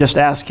just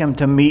ask him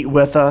to meet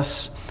with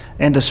us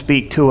and to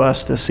speak to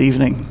us this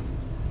evening.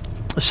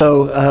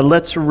 So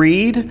let's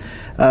read,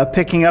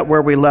 picking up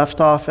where we left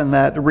off in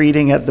that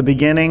reading at the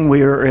beginning.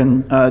 We are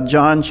in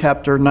John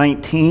chapter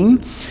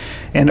 19,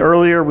 and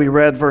earlier we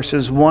read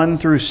verses 1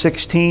 through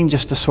 16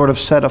 just to sort of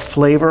set a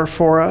flavor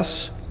for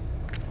us.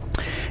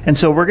 And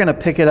so we're going to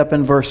pick it up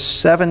in verse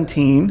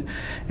 17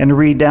 and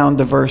read down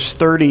to verse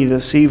 30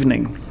 this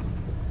evening.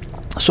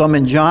 So I'm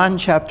in John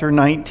chapter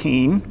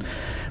 19,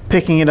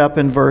 picking it up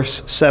in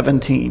verse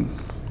 17.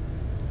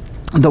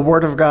 The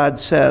Word of God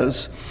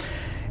says,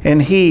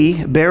 "And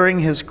he,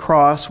 bearing his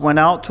cross, went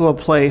out to a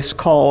place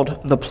called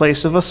the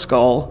place of a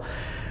skull,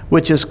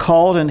 which is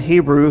called in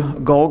Hebrew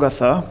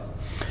Golgotha,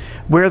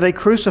 where they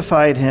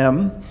crucified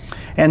him,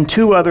 and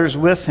two others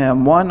with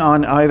him, one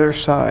on either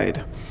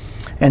side,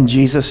 and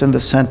Jesus in the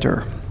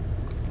center.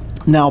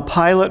 Now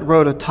Pilate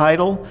wrote a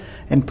title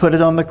and put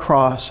it on the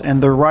cross,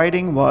 and the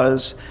writing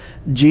was,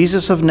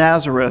 Jesus of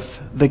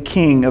Nazareth, the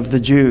King of the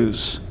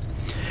Jews.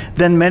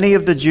 Then many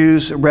of the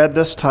Jews read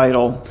this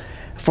title,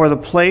 for the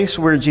place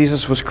where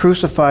Jesus was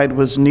crucified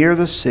was near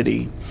the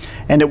city,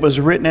 and it was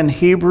written in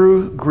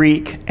Hebrew,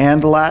 Greek,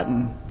 and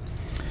Latin.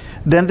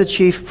 Then the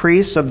chief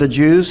priests of the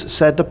Jews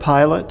said to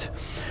Pilate,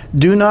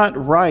 'Do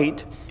not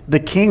write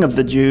the King of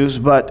the Jews,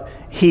 but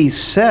he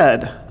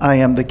said, I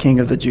am the King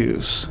of the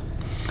Jews.'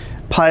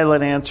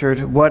 Pilate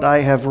answered, 'What I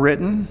have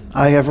written,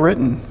 I have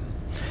written.'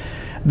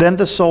 Then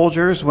the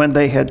soldiers, when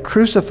they had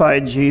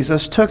crucified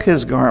Jesus, took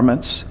his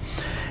garments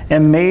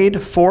and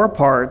made 4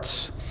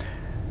 parts,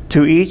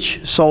 to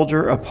each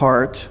soldier a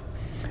part,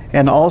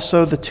 and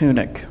also the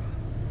tunic.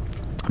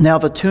 Now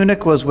the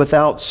tunic was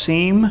without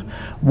seam,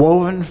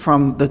 woven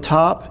from the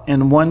top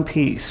in one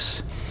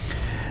piece.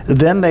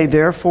 Then they said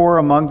therefore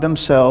among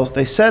themselves,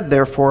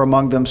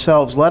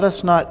 let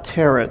us not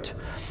tear it,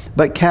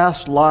 but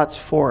cast lots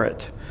for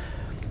it,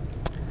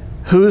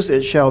 whose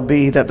it shall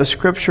be, that the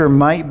scripture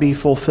might be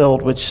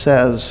fulfilled, which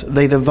says,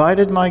 they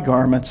divided my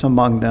garments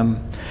among them,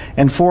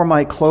 and for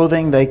my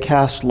clothing they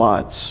cast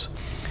lots.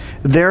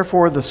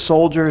 Therefore the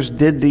soldiers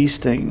did these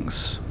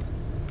things.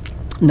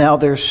 Now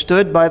there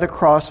stood by the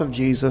cross of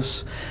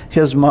Jesus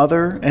his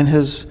mother and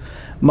his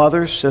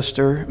mother's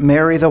sister,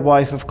 Mary the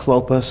wife of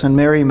Clopas, and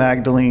Mary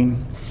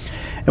Magdalene.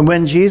 And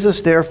when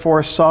Jesus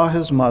therefore saw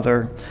his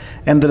mother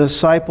and the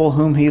disciple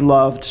whom he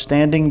loved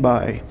standing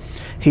by,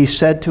 he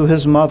said to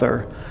his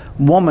mother,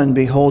 Woman,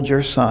 behold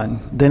your son.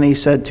 Then he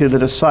said to the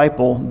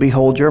disciple,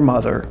 Behold your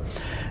mother.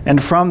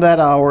 And from that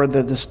hour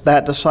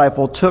that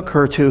disciple took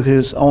her to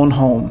his own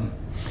home.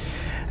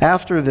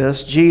 After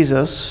this,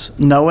 Jesus,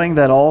 knowing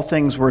that all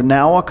things were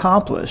now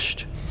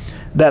accomplished,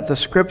 that the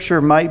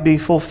scripture might be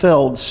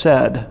fulfilled,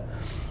 said,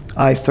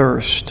 I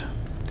thirst.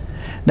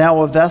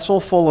 Now a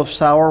vessel full of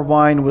sour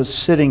wine was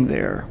sitting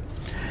there,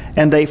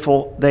 and they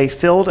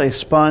filled a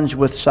sponge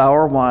with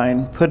sour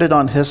wine, put it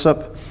on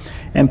hyssop,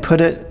 and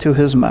put it to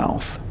his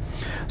mouth.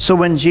 So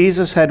when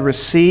Jesus had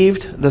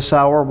received the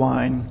sour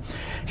wine,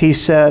 he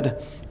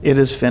said, It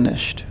is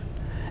finished.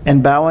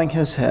 And bowing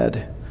his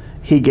head,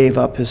 he gave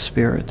up his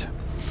spirit.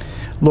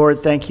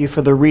 Lord, thank you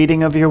for the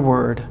reading of your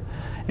word.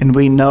 And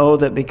we know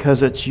that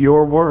because it's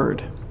your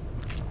word,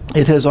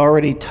 it has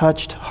already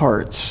touched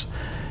hearts.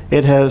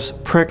 It has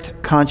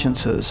pricked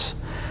consciences.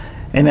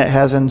 And it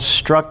has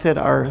instructed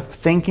our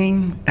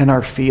thinking and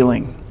our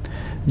feeling,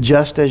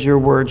 just as your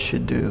word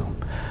should do.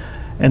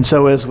 And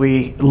so as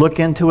we look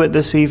into it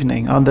this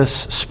evening, on this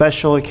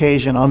special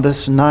occasion, on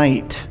this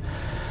night,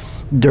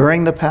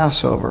 during the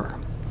Passover,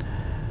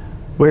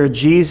 where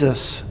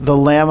Jesus, the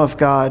Lamb of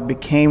God,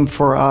 became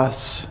for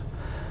us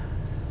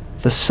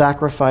the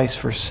sacrifice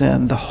for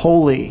sin, the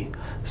holy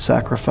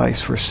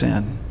sacrifice for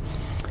sin,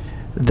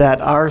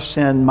 that our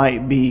sin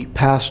might be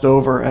passed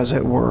over, as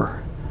it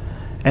were,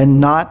 and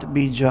not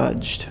be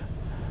judged.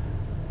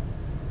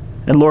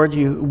 And Lord,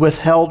 you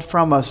withheld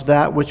from us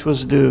that which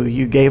was due.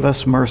 You gave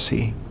us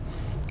mercy.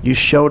 You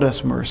showed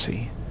us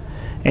mercy.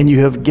 And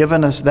you have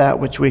given us that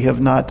which we have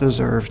not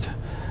deserved,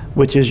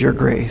 which is your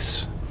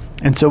grace.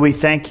 And so we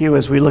thank you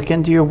as we look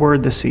into your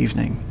word this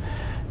evening,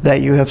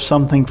 that you have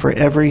something for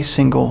every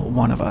single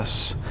one of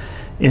us.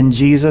 In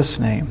Jesus'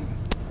 name,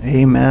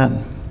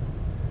 amen.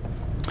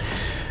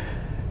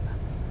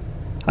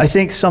 I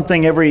think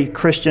something every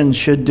Christian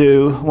should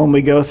do when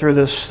we go through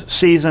this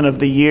season of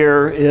the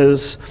year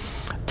is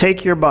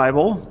take your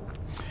Bible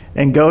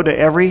and go to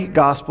every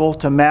gospel,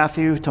 to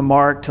Matthew, to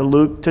Mark, to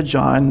Luke, to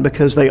John,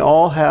 because they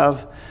all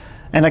have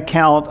an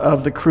account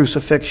of the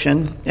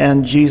crucifixion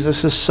and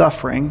Jesus'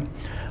 suffering,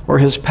 or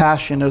his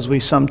passion as we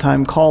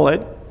sometimes call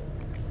it,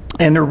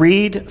 and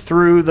read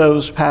through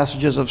those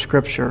passages of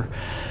Scripture.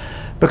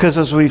 Because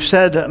as we've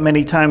said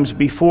many times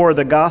before,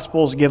 the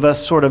Gospels give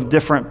us sort of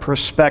different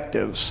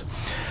perspectives.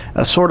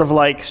 Sort of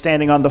like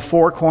standing on the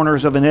 4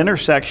 corners of an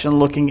intersection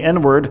looking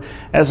inward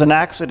as an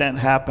accident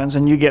happens,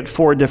 and you get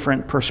 4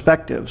 different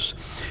perspectives.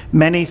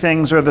 Many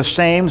things are the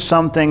same,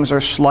 some things are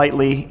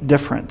slightly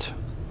different.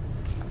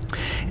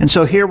 And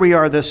so here we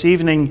are this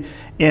evening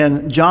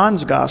in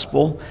John's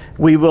Gospel.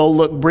 We will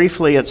look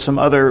briefly at some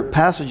other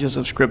passages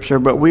of Scripture,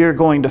 but we are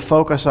going to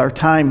focus our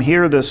time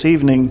here this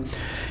evening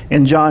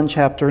in John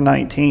chapter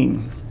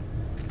 19.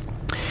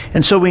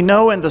 And so we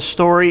know in the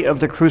story of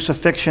the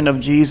crucifixion of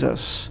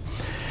Jesus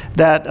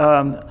that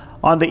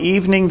on the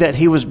evening that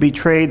he was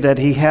betrayed, that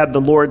he had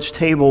the Lord's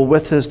table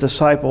with his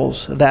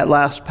disciples, that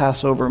last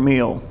Passover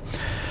meal.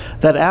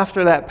 That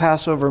after that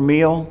Passover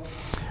meal,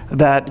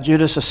 that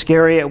Judas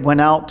Iscariot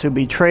went out to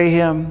betray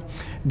him.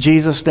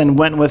 Jesus then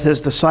went with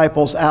his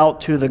disciples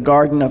out to the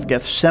Garden of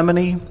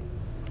Gethsemane.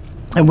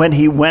 And when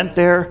he went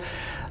there,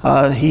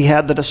 he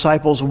had the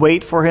disciples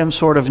wait for him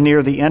sort of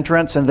near the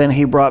entrance, and then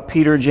he brought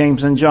Peter,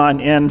 James, and John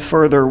in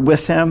further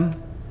with him.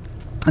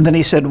 And then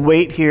he said,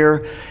 "Wait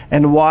here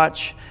and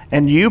watch,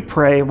 and you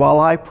pray while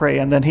I pray."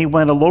 And then he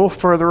went a little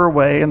further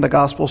away, and the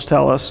Gospels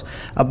tell us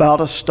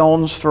about a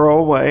stone's throw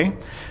away.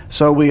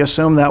 So we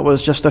assume that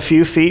was just a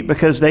few feet,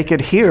 because they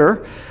could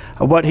hear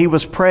what he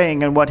was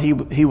praying and what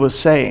he was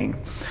saying.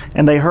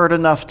 And they heard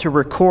enough to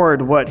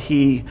record what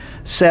he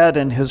said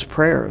in his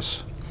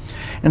prayers.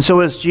 And so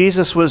as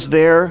Jesus was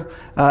there,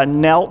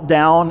 knelt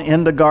down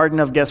in the Garden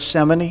of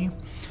Gethsemane,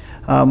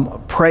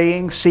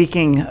 praying,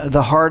 seeking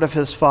the heart of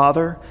his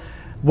Father,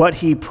 what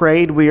he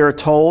prayed, we are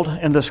told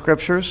in the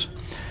Scriptures,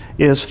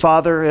 is,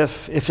 "Father,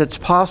 if it's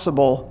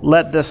possible,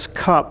 let this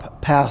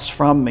cup pass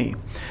from me.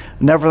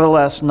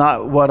 Nevertheless,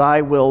 not what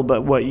I will,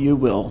 but what you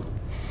will."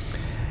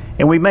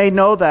 And we may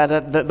know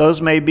that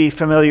those may be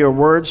familiar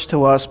words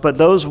to us, but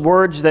those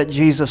words that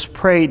Jesus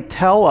prayed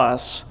tell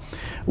us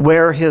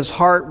where his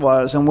heart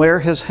was and where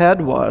his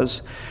head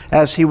was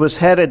as he was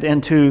headed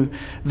into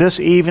this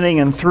evening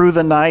and through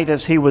the night,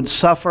 as he would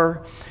suffer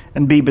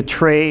and be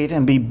betrayed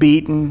and be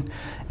beaten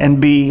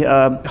and be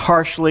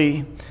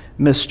harshly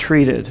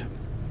mistreated.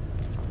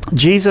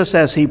 Jesus,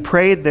 as he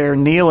prayed there,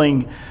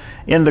 kneeling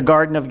in the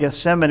Garden of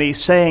Gethsemane,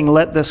 saying,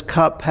 "Let this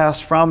cup pass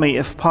from me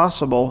if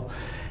possible,"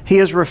 he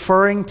is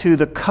referring to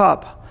the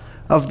cup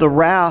of the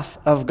wrath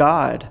of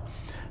God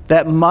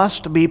that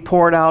must be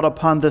poured out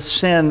upon the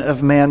sin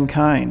of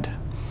mankind.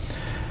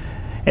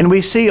 And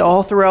we see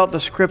all throughout the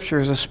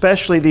Scriptures,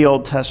 especially the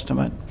Old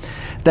Testament,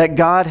 that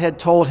God had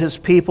told his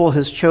people,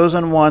 his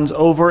chosen ones,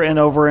 over and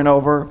over and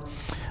over,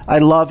 "I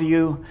love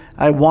you.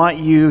 I want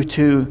you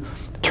to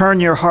turn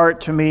your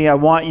heart to me. I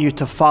want you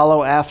to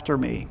follow after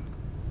me."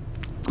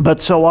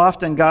 But so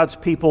often God's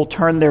people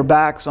turn their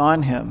backs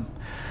on him,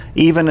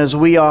 even as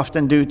we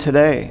often do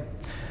today.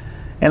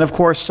 And of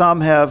course,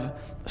 some have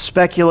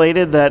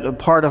speculated that a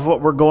part of what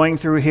we're going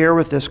through here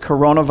with this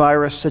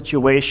coronavirus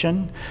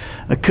situation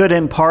could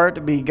in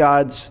part be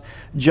God's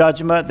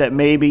judgment, that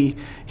maybe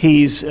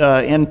he's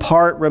in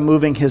part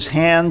removing his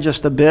hand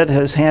just a bit,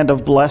 his hand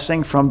of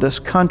blessing from this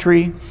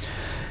country,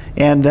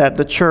 and that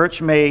the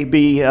church may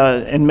be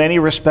in many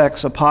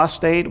respects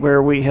apostate,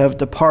 where we have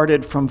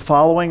departed from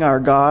following our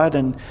God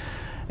and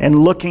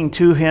looking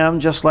to him,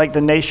 just like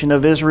the nation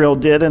of Israel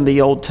did in the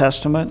Old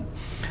Testament.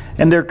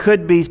 And there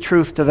could be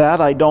truth to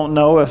that. I don't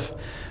know if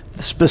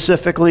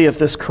specifically if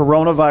this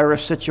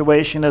coronavirus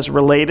situation is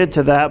related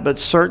to that, but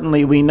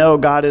certainly we know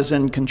God is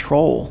in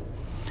control.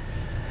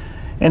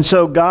 And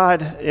so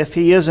God, if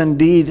he is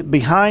indeed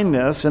behind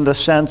this, in the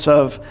sense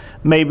of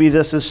maybe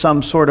this is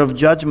some sort of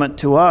judgment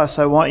to us,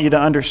 I want you to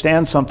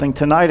understand something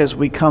tonight as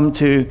we come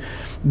to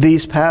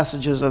these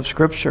passages of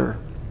Scripture.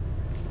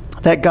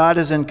 That God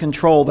is in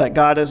control, that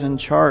God is in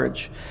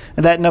charge,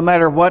 and that no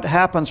matter what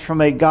happens from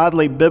a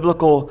godly,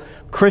 biblical,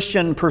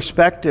 Christian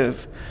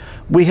perspective,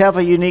 we have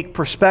a unique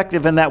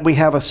perspective in that we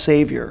have a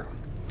Savior.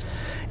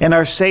 And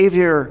our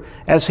Savior,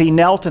 as he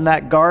knelt in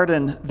that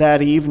garden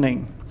that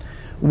evening,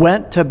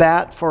 went to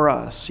bat for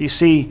us. You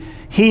see,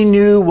 he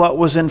knew what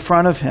was in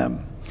front of him.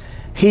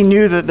 He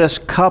knew that this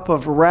cup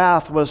of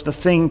wrath was the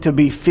thing to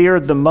be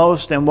feared the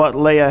most and what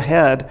lay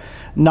ahead.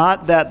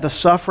 Not that the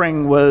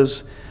suffering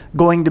was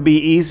going to be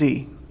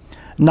easy.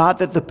 Not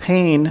that the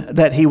pain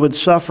that he would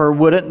suffer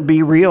wouldn't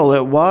be real.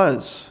 It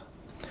was.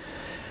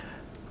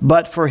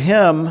 But for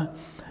him,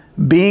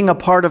 being a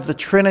part of the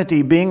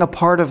Trinity, being a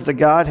part of the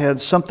Godhead,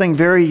 something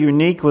very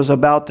unique was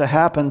about to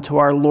happen to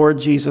our Lord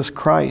Jesus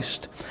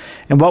Christ.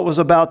 And what was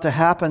about to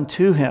happen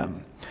to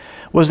him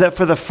was that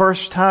for the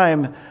first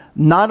time,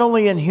 not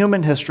only in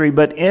human history,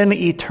 but in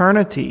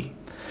eternity,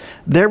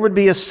 there would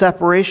be a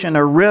separation,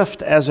 a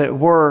rift, as it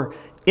were,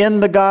 in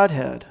the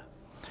Godhead.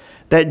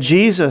 That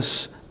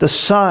Jesus, the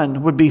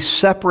Son, would be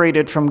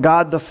separated from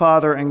God the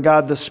Father and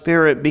God the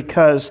Spirit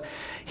because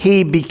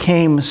he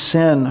became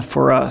sin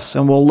for us.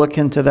 And we'll look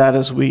into that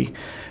as we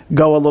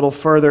go a little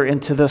further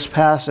into this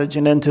passage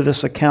and into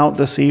this account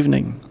this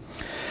evening.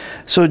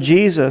 So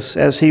Jesus,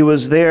 as he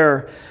was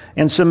there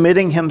and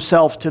submitting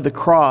himself to the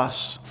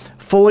cross,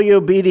 fully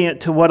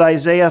obedient to what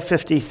Isaiah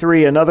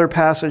 53, another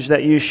passage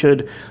that you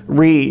should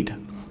read,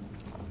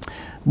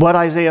 what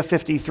Isaiah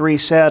 53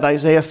 said.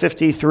 Isaiah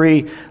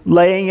 53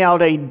 laying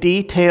out a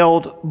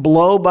detailed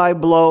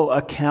blow-by-blow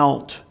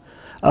account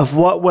of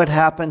what would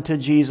happen to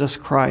Jesus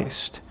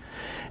Christ.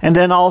 And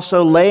then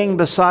also laying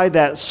beside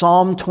that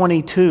Psalm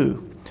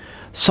 22.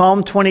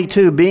 Psalm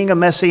 22 being a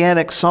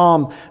messianic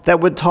psalm that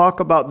would talk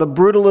about the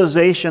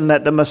brutalization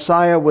that the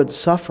Messiah would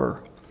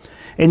suffer.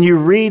 And you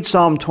read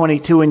Psalm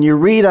 22 and you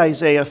read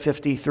Isaiah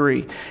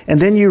 53, and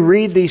then you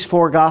read these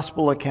 4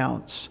 gospel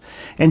accounts,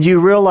 and you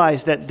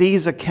realize that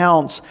these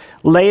accounts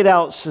laid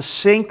out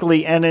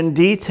succinctly and in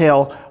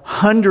detail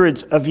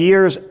hundreds of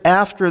years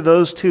after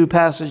those 2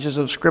 passages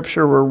of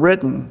Scripture were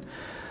written.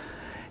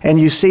 And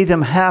you see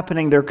them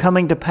happening. They're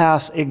coming to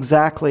pass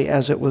exactly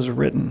as it was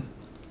written.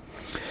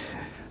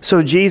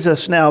 So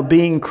Jesus, now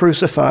being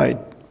crucified,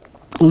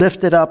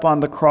 lifted up on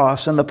the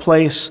cross in the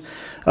place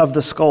of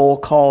the skull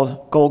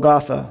called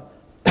Golgotha.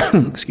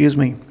 Excuse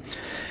me.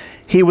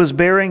 He was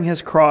bearing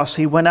his cross.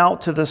 He went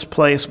out to this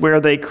place where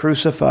they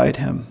crucified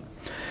him.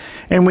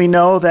 And we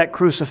know that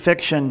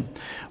crucifixion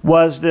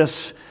was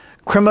this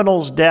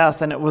criminal's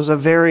death, and it was a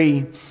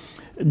very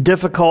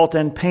difficult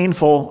and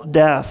painful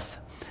death.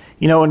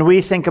 You know, when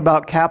we think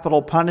about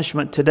capital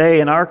punishment today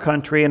in our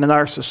country and in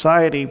our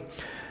society,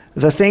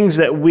 the things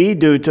that we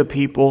do to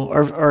people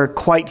are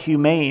quite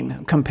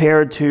humane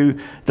compared to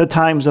the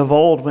times of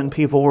old when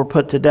people were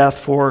put to death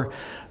for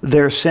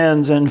their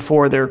sins and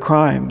for their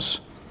crimes.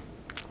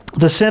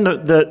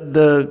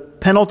 The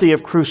penalty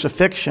of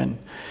crucifixion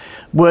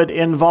would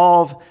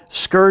involve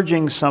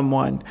scourging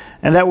someone,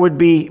 and that would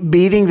be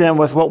beating them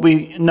with what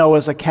we know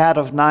as a cat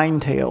of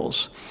 9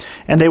 tails.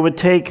 And they would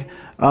take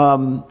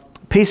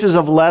pieces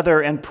of leather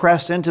and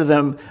press into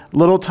them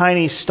little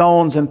tiny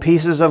stones and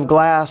pieces of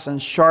glass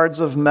and shards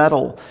of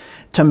metal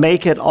to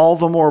make it all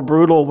the more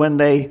brutal when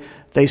they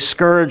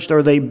scourged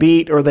or they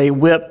beat or they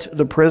whipped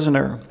the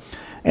prisoner.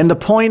 And the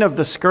point of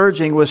the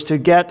scourging was to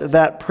get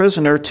that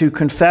prisoner to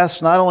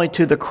confess not only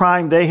to the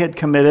crime they had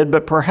committed,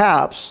 but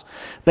perhaps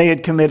they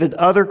had committed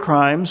other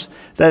crimes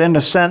that in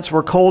a sense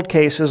were cold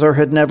cases or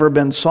had never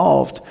been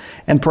solved.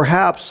 And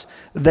perhaps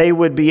they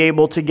would be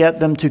able to get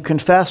them to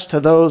confess to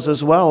those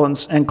as well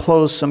and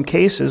close some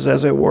cases,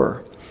 as it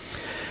were.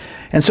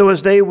 And so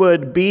as they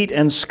would beat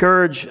and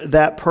scourge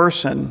that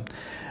person,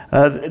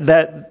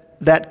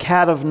 that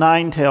cat of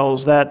 9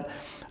 tails, that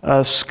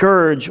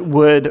scourge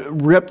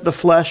would rip the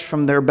flesh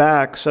from their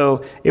back.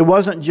 So it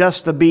wasn't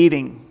just the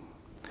beating.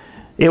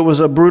 It was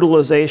a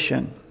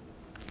brutalization.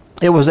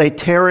 It was a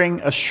tearing,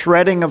 a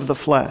shredding of the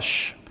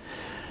flesh.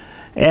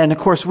 And of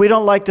course, we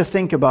don't like to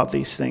think about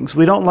these things.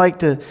 We don't like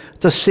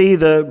to see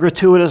the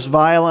gratuitous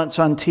violence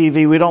on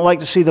TV. We don't like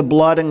to see the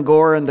blood and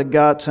gore and the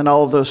guts and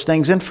all of those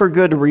things, and for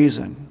good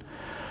reason.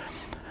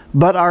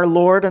 But our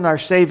Lord and our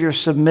Savior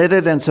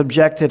submitted and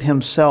subjected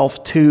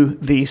himself to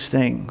these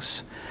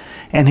things.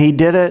 And he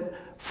did it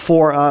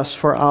for us,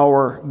 for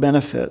our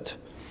benefit.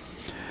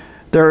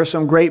 There are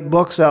some great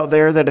books out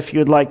there that if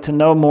you'd like to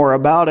know more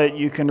about it,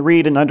 you can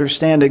read and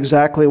understand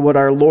exactly what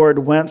our Lord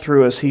went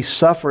through as he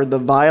suffered the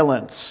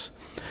violence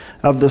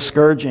of the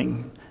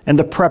scourging and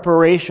the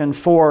preparation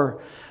for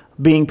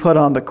being put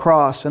on the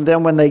cross. And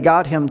then when they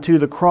got him to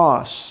the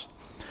cross,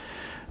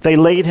 they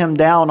laid him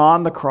down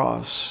on the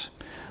cross.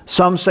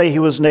 Some say he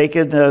was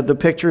naked. The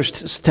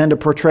pictures tend to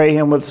portray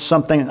him with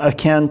something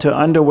akin to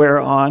underwear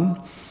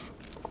on.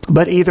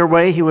 But either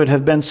way, he would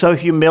have been so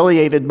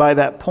humiliated by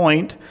that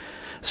point,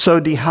 so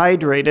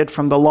dehydrated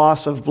from the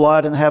loss of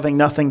blood and having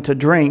nothing to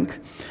drink.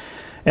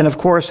 And of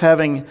course,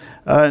 having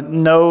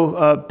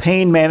no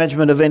pain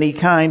management of any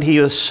kind,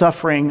 he was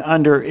suffering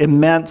under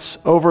immense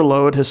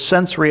overload, his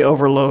sensory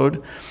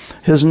overload.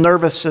 His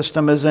nervous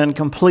system is in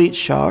complete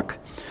shock.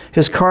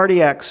 His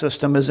cardiac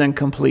system is in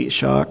complete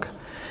shock.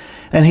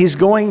 And he's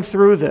going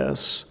through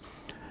this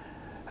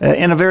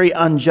in a very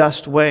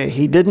unjust way.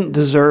 He didn't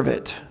deserve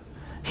it.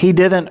 He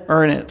didn't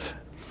earn it.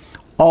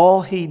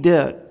 All he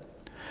did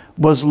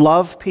was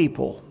love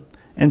people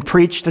and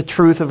preach the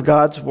truth of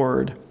God's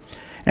word.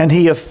 And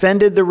he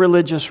offended the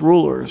religious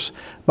rulers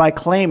by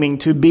claiming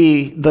to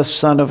be the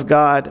Son of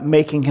God,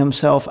 making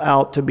himself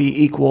out to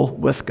be equal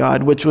with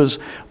God, which was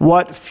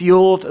what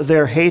fueled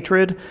their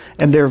hatred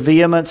and their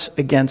vehemence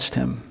against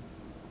him.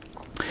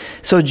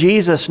 So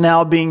Jesus,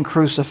 now being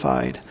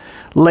crucified,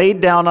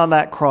 laid down on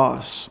that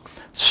cross,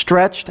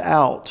 stretched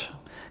out,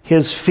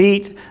 his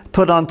feet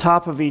put on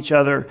top of each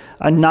other,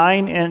 a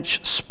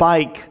 9-inch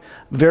spike,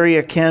 very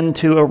akin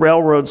to a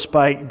railroad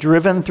spike,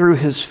 driven through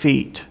his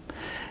feet.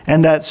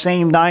 And that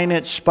same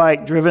 9-inch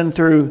spike driven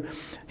through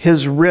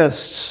his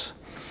wrists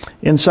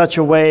in such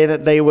a way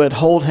that they would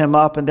hold him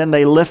up, and then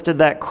they lifted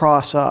that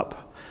cross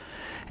up.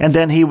 And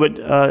then he would,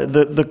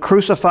 the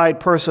crucified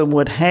person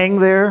would hang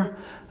there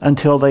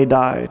until they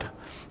died.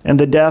 And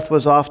the death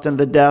was often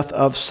the death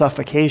of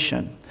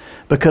suffocation,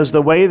 because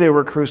the way they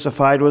were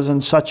crucified was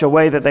in such a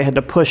way that they had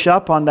to push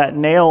up on that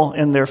nail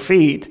in their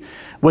feet,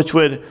 which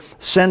would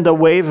send a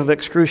wave of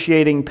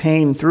excruciating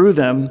pain through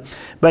them.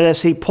 But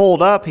as he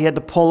pulled up, he had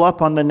to pull up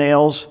on the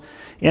nails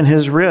in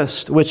his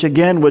wrist, which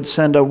again would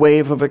send a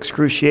wave of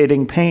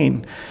excruciating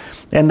pain.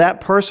 And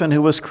that person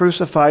who was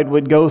crucified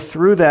would go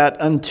through that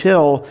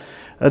until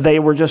they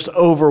were just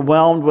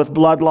overwhelmed with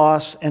blood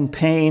loss and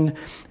pain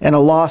and a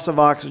loss of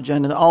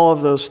oxygen and all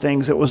of those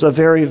things. It was a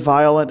very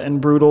violent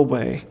and brutal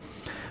way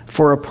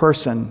for a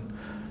person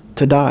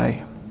to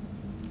die.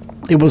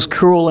 It was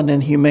cruel and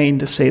inhumane,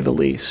 to say the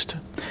least.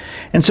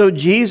 And so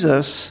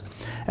Jesus,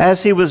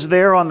 as he was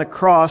there on the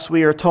cross,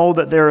 we are told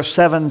that there are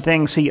 7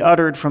 things he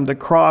uttered from the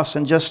cross.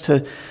 And just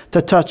to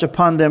touch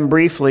upon them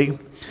briefly,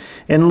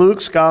 in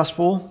Luke's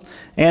gospel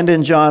and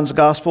in John's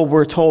gospel,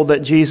 we're told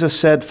that Jesus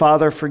said,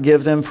 "Father,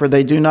 forgive them, for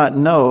they do not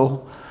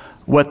know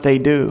what they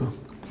do."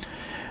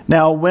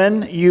 Now,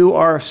 when you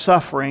are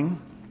suffering,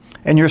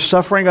 and you're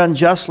suffering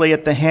unjustly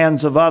at the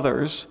hands of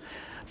others,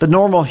 the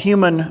normal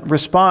human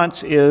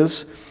response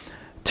is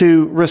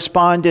to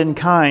respond in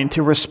kind,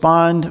 to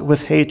respond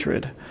with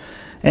hatred,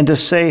 and to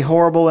say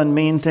horrible and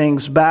mean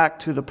things back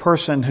to the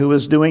person who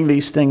is doing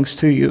these things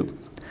to you.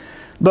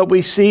 But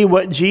we see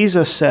what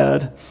Jesus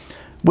said,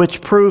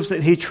 which proves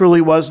that he truly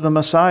was the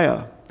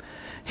Messiah.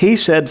 He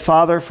said,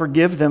 "Father,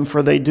 forgive them,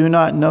 for they do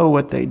not know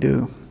what they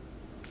do."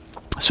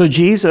 So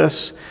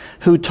Jesus,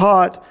 who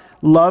taught,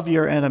 "Love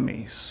your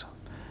enemies,"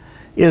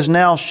 is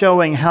now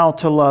showing how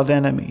to love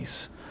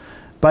enemies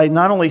by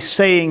not only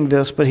saying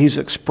this, but he's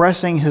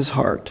expressing his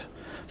heart.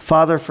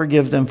 "Father,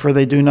 forgive them, for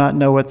they do not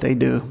know what they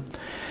do."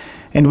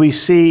 And we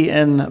see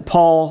in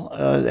Paul,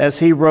 as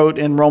he wrote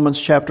in Romans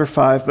chapter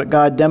 5, "But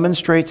God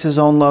demonstrates his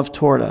own love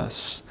toward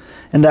us,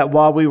 and that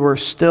while we were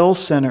still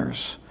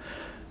sinners,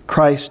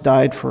 Christ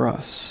died for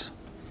us."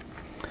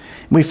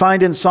 We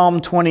find in Psalm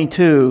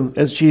 22,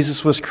 as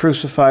Jesus was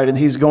crucified and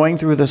he's going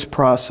through this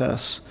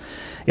process,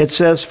 it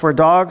says, "For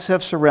dogs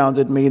have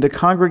surrounded me, the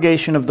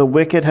congregation of the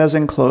wicked has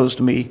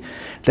enclosed me.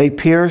 They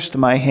pierced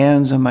my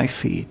hands and my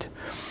feet."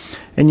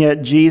 And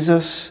yet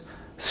Jesus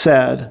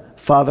said,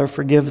 "Father,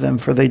 forgive them,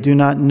 for they do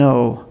not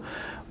know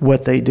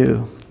what they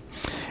do."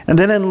 And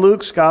then in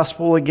Luke's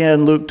gospel,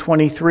 again, Luke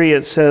 23,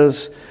 it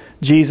says,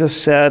 Jesus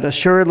said,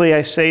 "Assuredly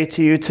I say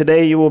to you,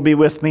 today you will be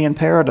with me in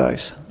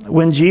paradise."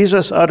 When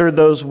Jesus uttered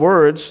those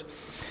words,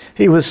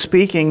 he was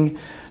speaking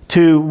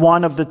to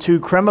one of the 2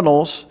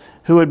 criminals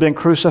who had been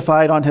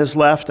crucified on his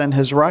left and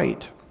his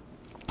right.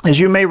 As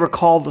you may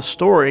recall the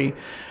story,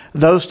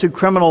 those 2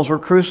 criminals were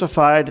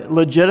crucified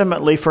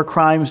legitimately for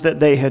crimes that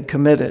they had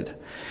committed.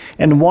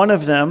 And one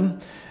of them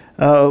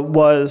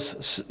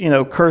was,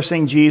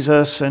 cursing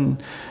Jesus,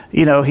 and,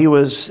 he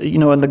was,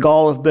 in the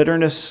gall of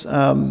bitterness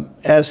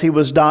as he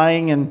was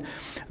dying. And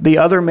the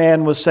other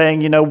man was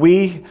saying,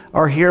 "We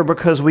are here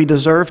because we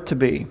deserve to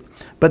be."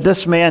 But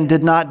this man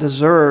did not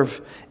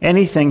deserve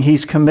anything.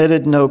 He's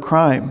committed no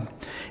crime.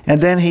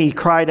 And then he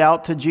cried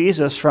out to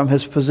Jesus from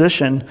his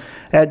position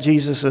at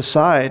Jesus'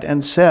 side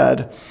and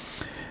said,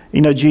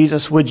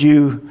 "Jesus, would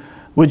you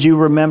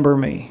remember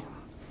me?"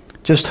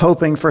 Just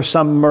hoping for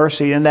some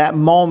mercy. In that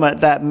moment,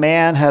 that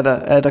man had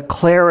a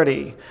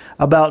clarity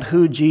about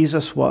who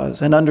Jesus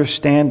was, an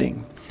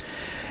understanding.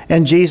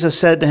 And Jesus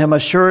said to him,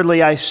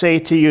 "Assuredly I say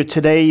to you,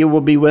 today you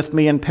will be with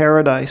me in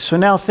paradise." So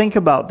now think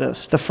about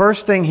this. The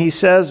first thing he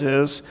says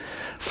is,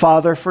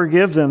 "Father,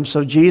 forgive them."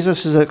 So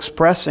Jesus is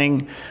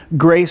expressing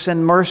grace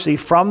and mercy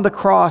from the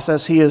cross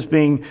as he is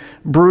being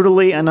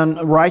brutally and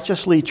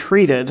unrighteously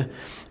treated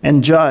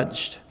and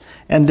judged.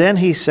 And then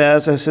he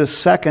says, as his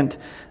second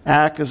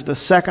act, is the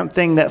second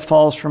thing that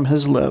falls from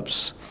his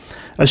lips,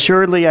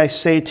 "Assuredly I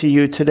say to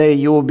you, today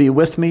you will be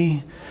with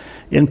me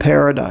in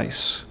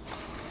paradise."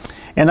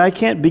 And I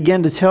can't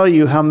begin to tell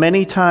you how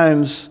many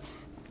times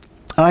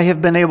I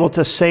have been able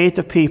to say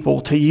to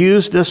people to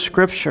use this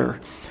scripture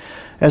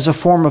as a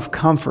form of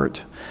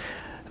comfort,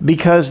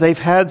 because they've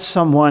had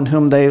someone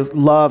whom they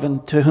love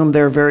and to whom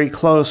they're very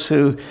close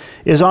who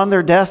is on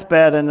their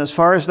deathbed, and as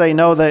far as they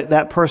know,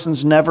 that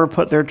person's never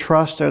put their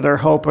trust or their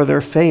hope or their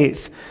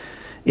faith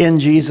in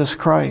Jesus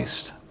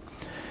Christ.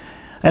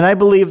 And I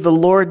believe the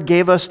Lord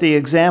gave us the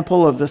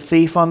example of the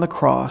thief on the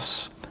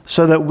cross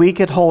so that we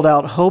could hold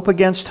out hope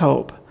against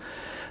hope,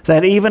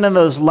 that even in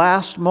those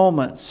last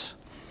moments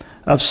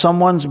of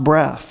someone's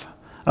breath,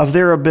 of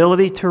their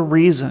ability to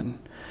reason,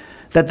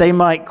 that they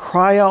might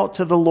cry out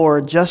to the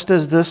Lord just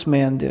as this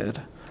man did,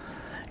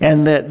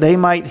 and that they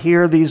might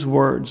hear these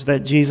words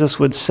that Jesus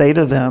would say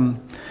to them,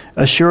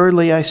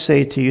 "Assuredly I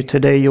say to you,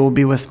 today you will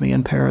be with me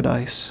in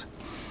paradise."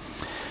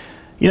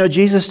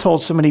 Jesus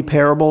told so many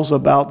parables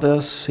about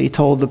this. He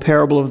told the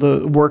parable of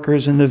the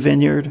workers in the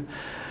vineyard.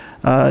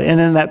 And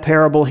in that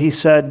parable, he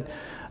said,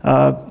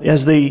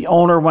 as the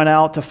owner went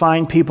out to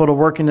find people to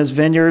work in his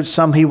vineyard,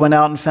 some he went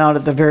out and found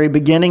at the very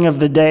beginning of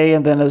the day.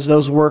 And then as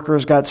those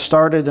workers got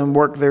started and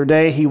worked their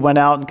day, he went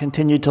out and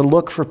continued to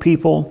look for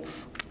people,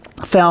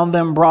 found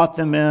them, brought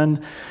them in,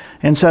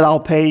 and said, "I'll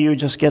pay you,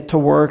 just get to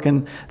work."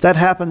 And that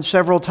happened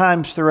several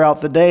times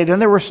throughout the day. Then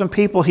there were some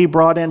people he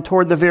brought in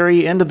toward the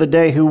very end of the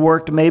day who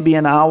worked maybe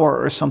an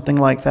hour or something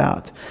like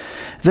that.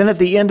 Then at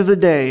the end of the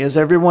day, as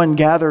everyone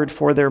gathered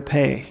for their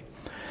pay,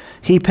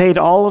 he paid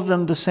all of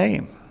them the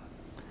same.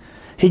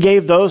 He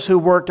gave those who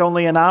worked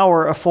only an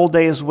hour a full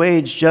day's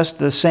wage, just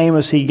the same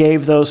as he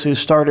gave those who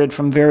started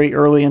from very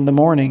early in the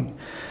morning.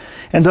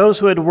 And those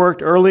who had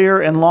worked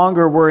earlier and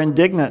longer were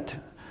indignant.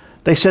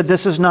 They said,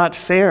 "This is not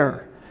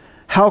fair.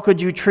 How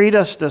could you treat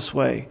us this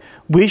way?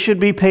 We should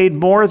be paid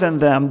more than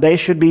them. They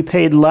should be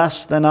paid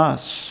less than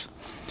us."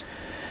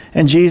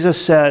 And Jesus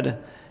said,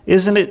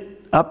 "Isn't it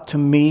up to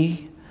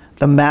me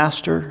the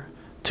master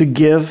to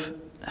give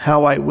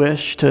how I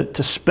wish,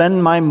 to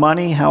spend my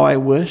money how I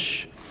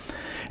wish?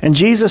 And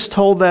Jesus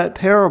told that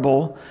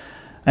parable,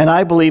 and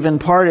I believe in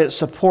part it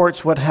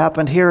supports what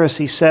happened here as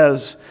he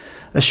says,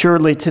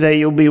 assuredly today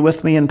you'll be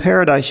with me in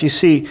paradise. You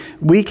see,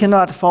 we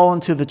cannot fall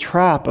into the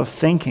trap of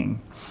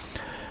thinking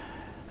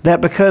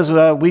that because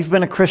we've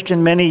been a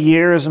Christian many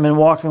years and been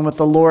walking with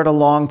the Lord a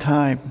long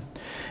time,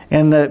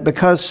 and that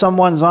because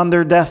someone's on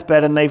their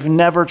deathbed and they've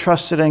never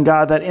trusted in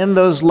God, that in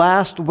those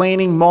last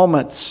waning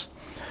moments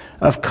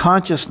of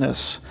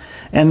consciousness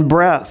and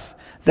breath,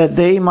 that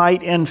they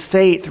might in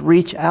faith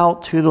reach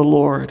out to the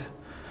Lord,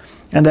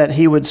 and that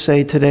he would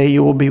say, today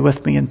you will be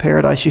with me in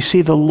paradise. You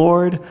see, the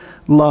Lord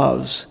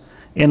loves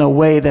in a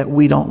way that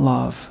we don't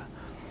love.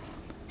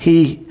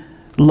 He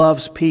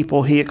loves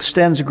people. He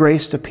extends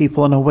grace to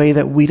people in a way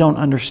that we don't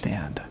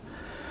understand.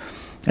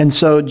 And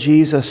so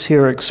Jesus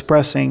here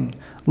expressing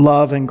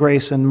love and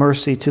grace and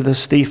mercy to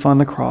this thief on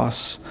the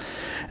cross.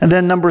 And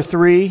then number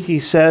 3, he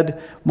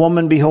said,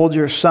 woman, behold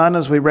your son,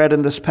 as we read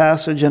in this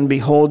passage, and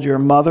behold your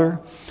mother.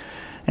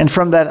 And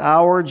from that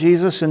hour,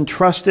 Jesus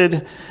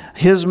entrusted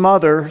his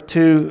mother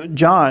to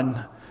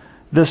John,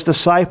 this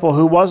disciple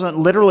who wasn't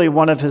literally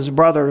one of his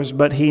brothers,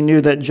 but he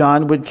knew that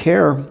John would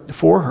care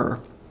for her.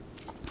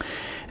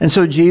 And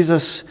so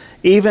Jesus,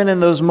 even in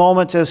those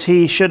moments as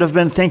he should have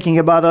been thinking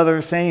about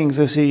other things,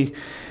 as he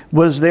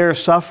was there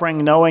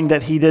suffering, knowing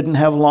that he didn't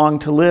have long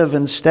to live,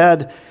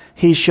 instead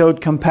he showed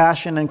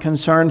compassion and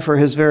concern for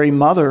his very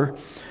mother,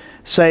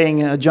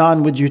 saying,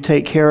 John, would you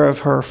take care of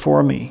her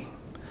for me?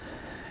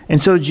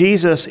 And so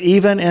Jesus,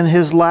 even in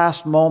his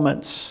last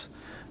moments,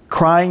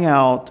 crying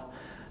out,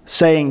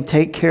 saying,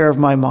 take care of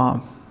my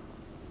mom.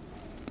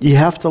 You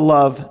have to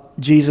love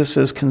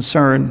Jesus'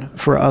 concern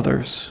for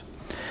others.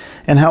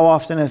 And how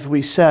often have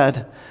we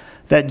said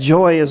that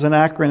joy is an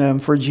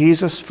acronym for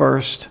Jesus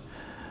first,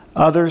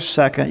 others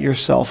second,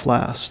 yourself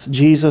last.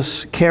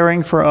 Jesus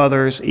caring for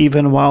others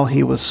even while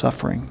he was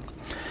suffering.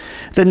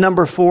 Then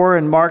number 4,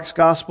 in Mark's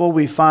gospel,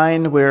 we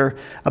find where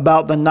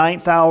about the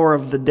 9th hour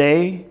of the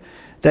day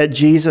that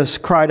Jesus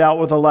cried out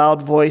with a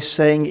loud voice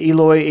saying,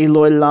 Eloi,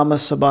 Eloi, lama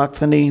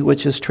sabachthani,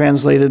 which is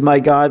translated, my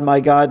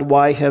God,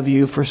 why have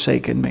you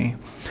forsaken me?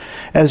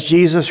 As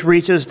Jesus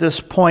reaches this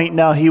point,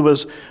 now he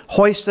was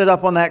hoisted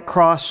up on that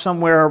cross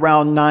somewhere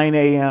around 9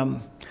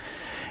 a.m.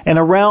 And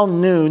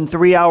around noon,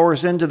 3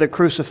 hours into the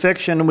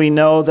crucifixion, we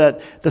know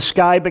that the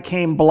sky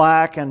became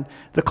black and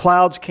the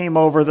clouds came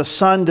over, the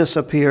sun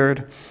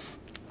disappeared.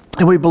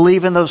 And we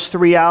believe in those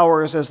 3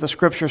 hours, as the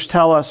scriptures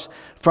tell us,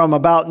 from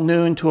about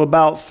noon to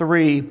about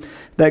 3,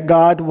 that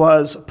God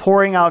was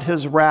pouring out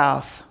his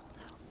wrath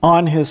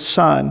on his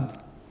son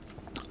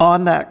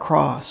on that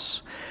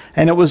cross.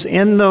 And it was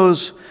in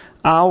those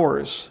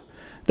hours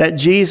that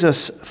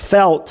Jesus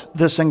felt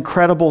this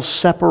incredible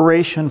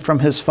separation from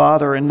his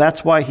Father, and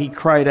that's why he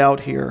cried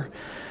out here,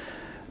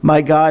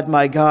 my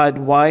God,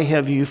 why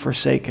have you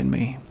forsaken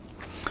me?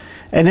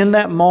 And in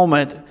that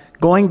moment,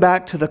 going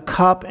back to the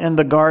cup in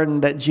the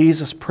garden that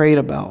Jesus prayed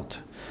about,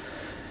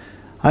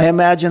 I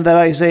imagine that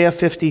Isaiah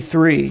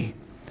 53,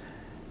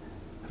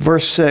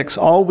 verse 6,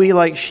 all we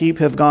like sheep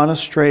have gone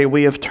astray.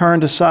 We have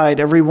turned aside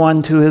every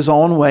one to his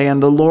own way,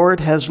 and the Lord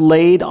has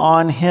laid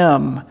on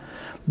him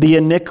the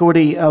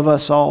iniquity of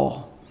us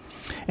all.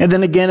 And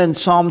then again in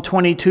Psalm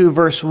 22,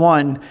 verse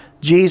 1,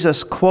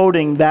 Jesus,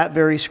 quoting that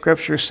very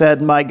scripture,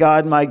 said, my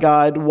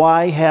God,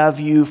 why have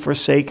you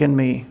forsaken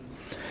me?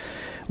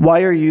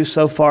 Why are you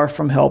so far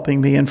from helping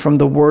me and from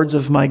the words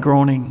of my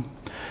groaning?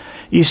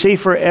 You see,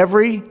 for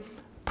every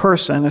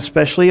person,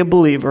 especially a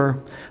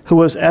believer, who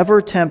was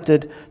ever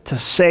tempted to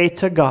say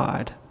to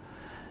God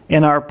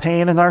in our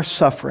pain and our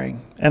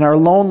suffering and our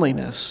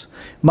loneliness,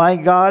 my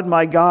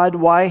God,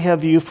 why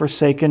have you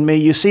forsaken me?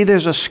 You see,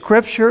 there's a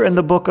scripture in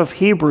the book of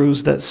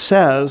Hebrews that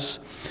says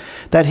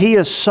that he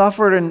has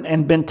suffered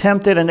and been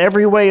tempted in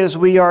every way as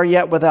we are,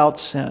 yet without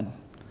sin.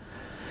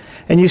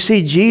 And you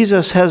see,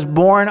 Jesus has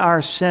borne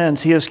our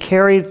sins. He has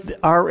carried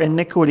our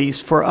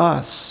iniquities for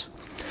us.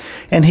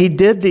 And he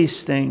did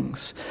these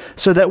things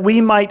so that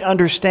we might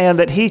understand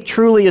that he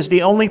truly is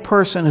the only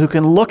person who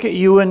can look at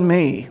you and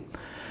me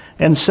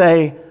and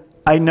say,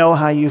 I know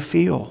how you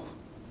feel.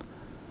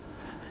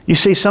 You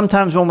see,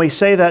 sometimes when we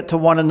say that to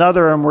one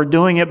another and we're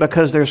doing it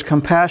because there's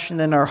compassion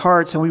in our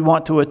hearts and we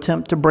want to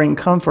attempt to bring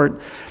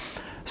comfort,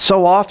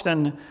 so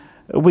often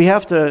we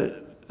have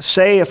to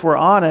say, if we're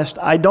honest,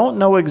 I don't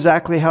know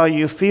exactly how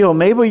you feel.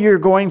 Maybe you're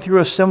going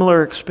through a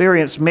similar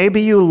experience.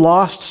 Maybe you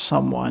lost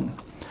someone.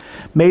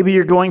 Maybe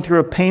you're going through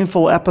a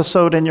painful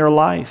episode in your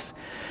life.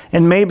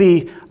 And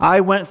maybe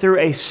I went through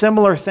a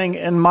similar thing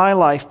in my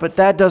life, but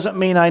that doesn't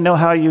mean I know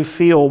how you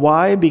feel.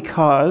 Why?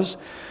 Because,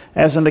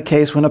 as in the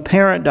case when a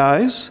parent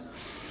dies,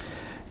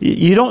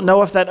 you don't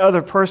know if that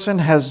other person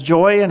has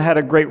joy and had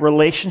a great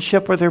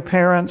relationship with their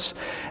parents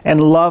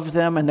and loved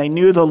them and they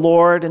knew the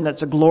Lord and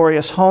that's a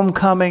glorious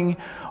homecoming,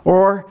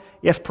 or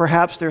if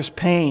perhaps there's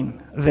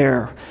pain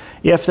there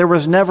if there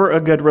was never a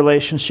good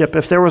relationship,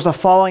 if there was a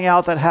falling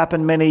out that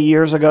happened many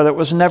years ago that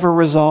was never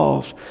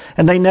resolved,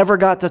 and they never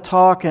got to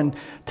talk and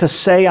to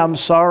say I'm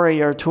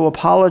sorry or to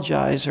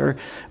apologize or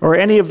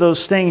any of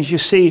those things, you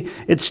see,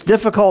 it's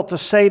difficult to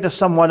say to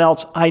someone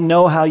else, I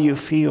know how you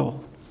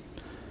feel.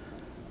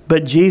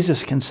 But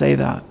Jesus can say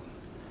that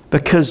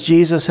because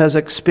Jesus has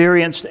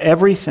experienced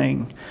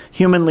everything,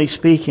 humanly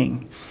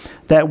speaking,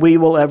 that we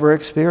will ever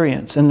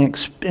experience.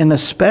 And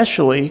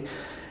especially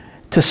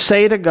to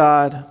say to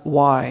God,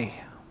 why?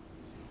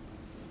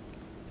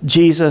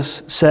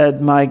 Jesus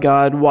said, my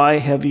God, why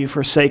have you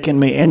forsaken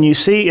me? And you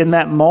see in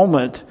that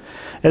moment,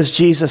 as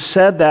Jesus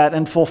said that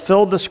and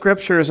fulfilled the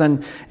scriptures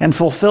and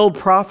fulfilled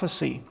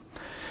prophecy,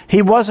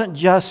 he wasn't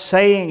just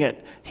saying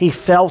it, he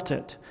felt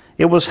it.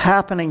 It was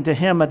happening to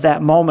him at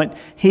that moment.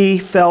 He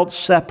felt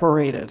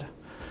separated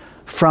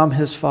from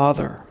his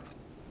Father.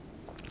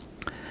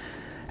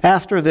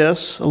 After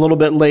this, a little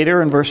bit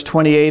later in verse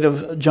 28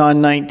 of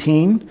John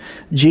 19,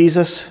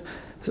 Jesus,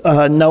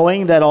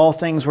 knowing that all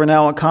things were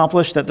now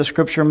accomplished, that the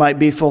scripture might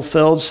be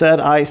fulfilled, said,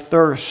 I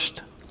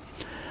thirst.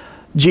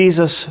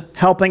 Jesus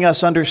helping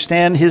us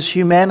understand his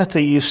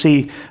humanity. You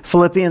see,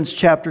 Philippians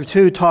chapter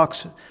 2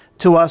 talks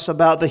to us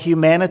about the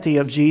humanity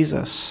of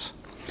Jesus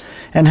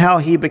and how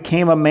he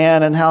became a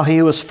man and how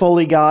he was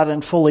fully God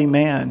and fully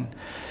man.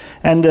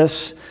 And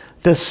this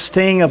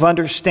thing of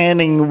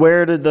understanding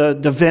where did the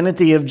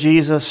divinity of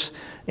Jesus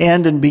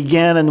end and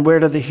begin and where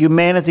did the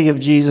humanity of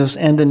Jesus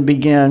end and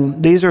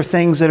begin. These are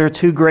things that are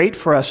too great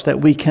for us that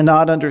we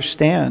cannot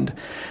understand.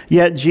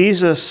 Yet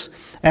Jesus,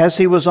 as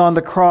he was on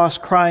the cross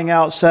crying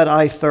out, said,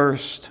 I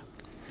thirst.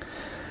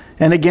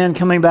 And again,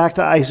 coming back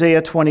to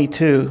Isaiah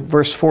 22,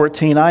 verse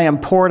 14, I am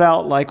poured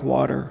out like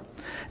water,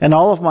 and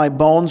all of my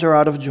bones are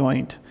out of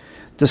joint,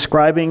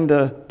 describing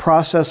the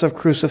process of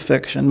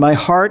crucifixion. My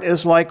heart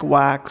is like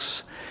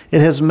wax. It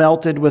has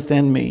melted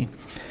within me.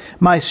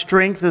 My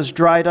strength is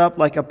dried up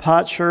like a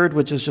potsherd,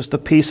 which is just a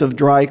piece of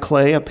dry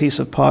clay, a piece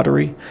of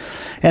pottery.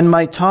 And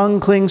my tongue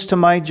clings to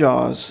my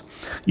jaws.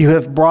 You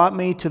have brought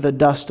me to the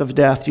dust of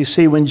death. You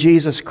see, when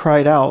Jesus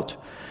cried out,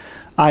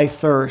 I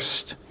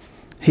thirst,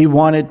 he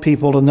wanted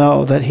people to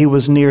know that he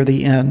was near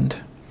the end.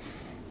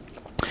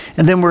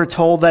 And then we're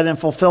told that in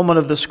fulfillment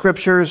of the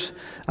scriptures,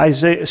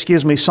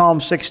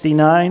 Psalm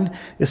 69,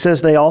 it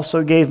says, they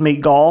also gave me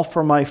gall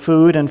for my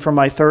food, and for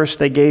my thirst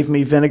they gave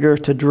me vinegar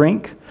to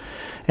drink.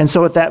 And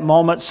so at that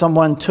moment,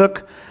 someone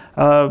took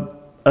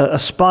a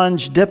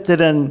sponge, dipped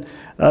it in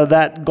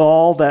that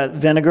gall, that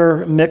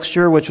vinegar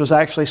mixture, which was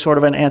actually sort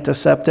of an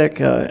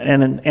antiseptic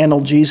and an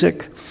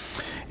analgesic.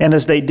 And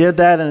as they did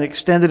that and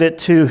extended it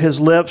to his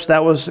lips,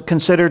 that was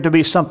considered to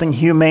be something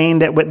humane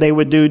that what they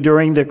would do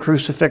during the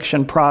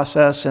crucifixion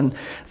process and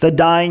the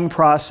dying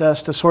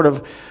process to sort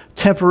of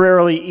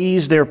temporarily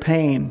ease their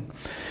pain.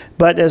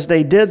 But as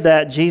they did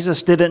that,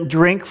 Jesus didn't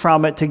drink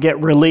from it to get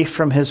relief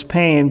from his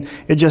pain.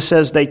 It just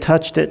says they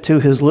touched it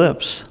to his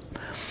lips.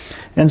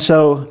 And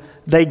so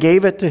they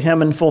gave it to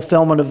him in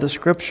fulfillment of the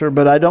scripture,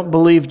 but I don't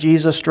believe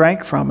Jesus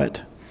drank from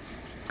it.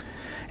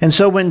 And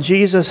so when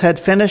Jesus had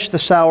finished the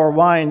sour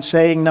wine,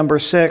 saying number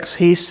 6,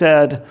 he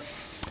said,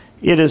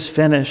 it is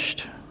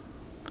finished.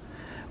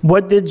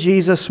 What did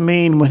Jesus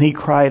mean when he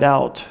cried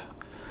out,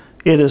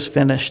 it is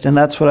finished? And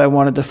that's what I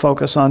wanted to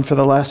focus on for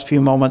the last few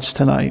moments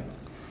tonight.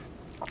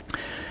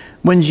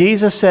 When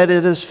Jesus said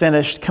it is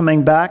finished,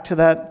 coming back to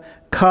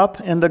that cup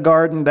in the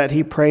garden that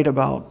he prayed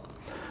about,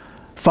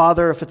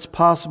 Father, if it's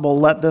possible,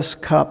 let this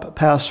cup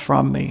pass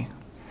from me.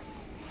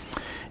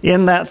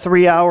 In that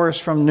 3 hours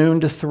from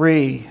noon to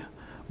 3,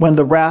 when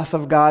the wrath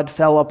of God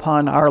fell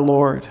upon our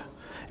Lord,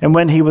 and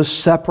when he was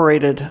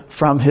separated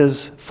from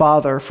his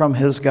Father, from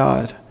his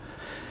God.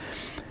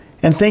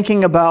 And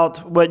thinking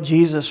about what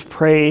Jesus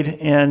prayed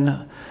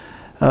in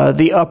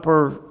the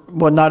upper,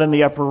 well, not in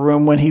the upper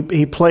room, when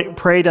he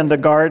prayed in the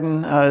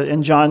garden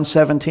in John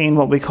 17,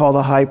 what we call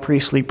the high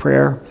priestly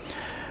prayer.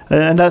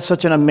 And that's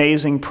such an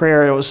amazing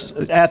prayer. It was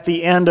at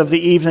the end of the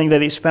evening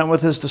that he spent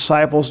with his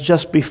disciples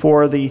just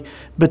before the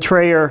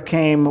betrayer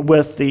came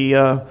with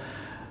the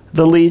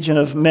legion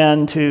of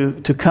men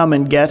to come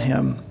and get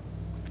him.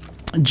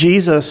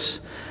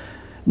 Jesus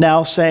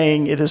now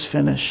saying, it is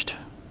finished.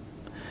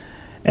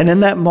 And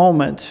in that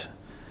moment,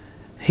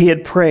 he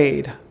had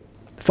prayed,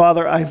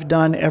 Father, I've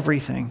done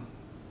everything.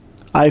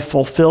 I've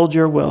fulfilled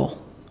your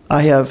will.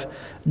 I have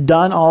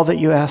done all that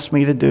you asked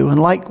me to do. And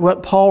like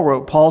what Paul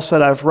wrote, Paul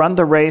said, I've run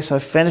the race,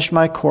 I've finished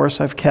my course,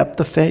 I've kept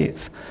the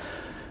faith.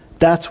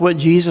 That's what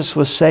Jesus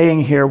was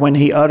saying here when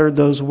he uttered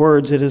those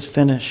words, it is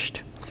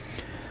finished.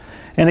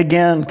 And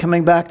again,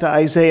 coming back to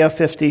Isaiah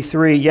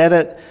 53, yet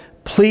it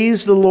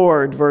pleased the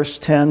Lord, verse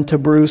 10, to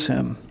bruise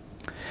him.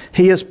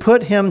 He has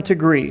put him to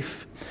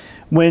grief.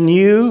 When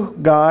you,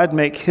 God,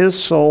 make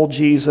his soul,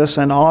 Jesus,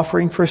 an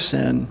offering for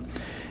sin,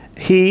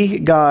 he,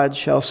 God,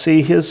 shall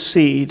see his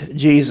seed,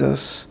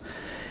 Jesus.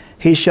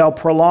 He shall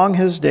prolong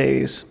his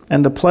days,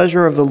 and the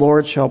pleasure of the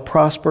Lord shall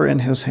prosper in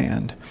his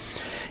hand.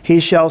 He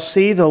shall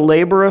see the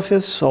labor of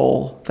his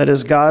soul, that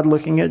is God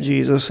looking at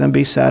Jesus, and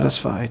be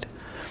satisfied.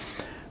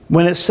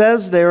 When it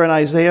says there in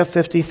Isaiah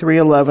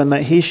 53:11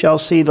 that he shall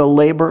see the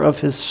labor of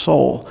his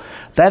soul,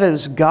 that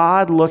is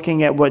God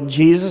looking at what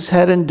Jesus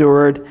had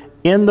endured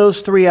in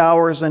those 3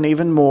 hours and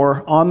even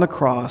more on the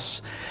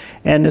cross.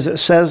 And as it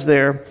says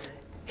there,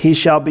 he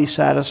shall be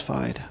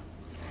satisfied.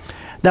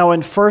 Now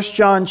in 1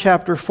 John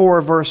chapter 4,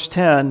 verse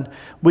 10,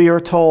 we are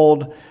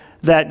told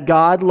that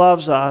God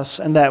loves us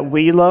and that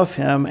we love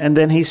him. And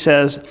then he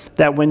says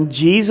that when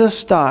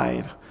Jesus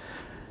died,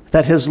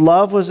 that his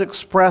love was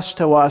expressed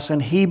to us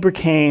and he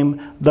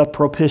became the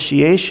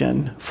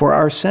propitiation for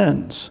our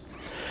sins.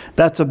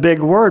 That's a big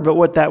word, but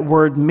what that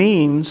word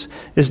means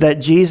is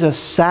that Jesus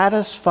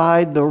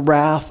satisfied the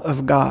wrath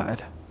of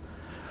God.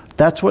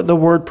 That's what the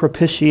word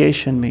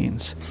propitiation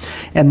means.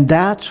 And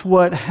that's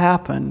what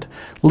happened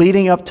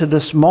leading up to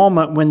this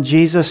moment when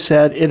Jesus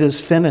said, "It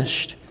is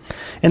finished."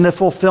 In the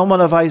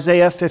fulfillment of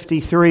Isaiah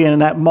 53, and in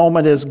that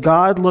moment as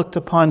God looked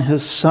upon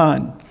his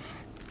Son,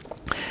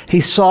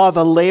 he saw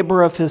the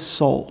labor of his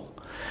soul.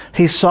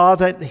 He saw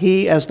that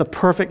he, as the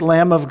perfect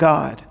Lamb of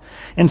God,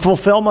 in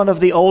fulfillment of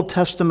the Old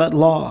Testament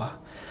law,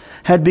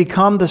 had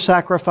become the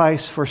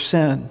sacrifice for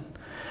sin.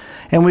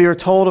 And we are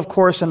told, of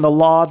course, in the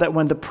law that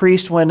when the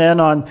priest went in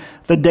on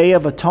the Day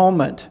of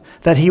Atonement,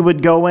 that he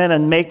would go in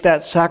and make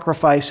that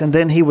sacrifice, and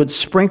then he would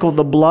sprinkle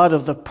the blood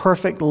of the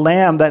perfect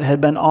lamb that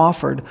had been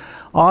offered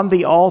on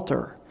the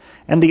altar.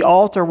 And the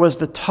altar was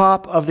the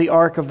top of the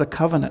Ark of the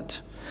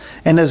Covenant.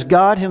 And as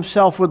God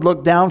himself would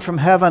look down from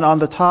heaven on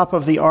the top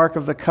of the Ark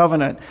of the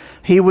Covenant,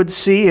 he would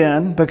see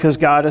in, because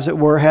God, as it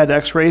were, had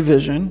X-ray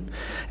vision,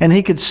 and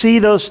he could see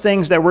those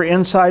things that were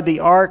inside the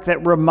Ark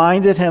that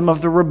reminded him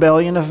of the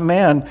rebellion of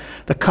man,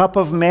 the cup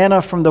of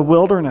manna from the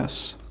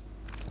wilderness,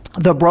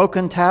 the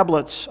broken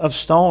tablets of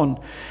stone,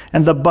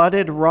 and the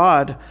budded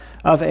rod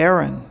of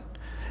Aaron.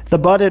 The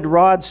budded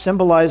rod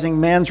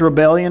symbolizing man's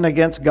rebellion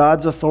against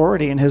God's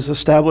authority and his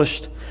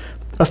established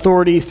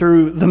authority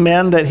through the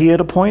men that he had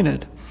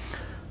appointed.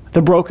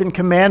 The broken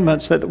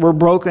commandments that were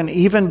broken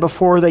even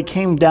before they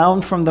came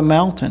down from the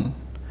mountain.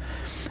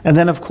 And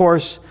then, of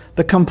course,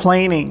 the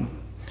complaining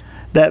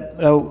that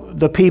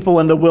the people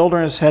in the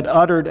wilderness had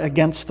uttered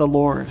against the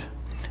Lord.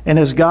 And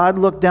as God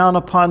looked down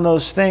upon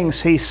those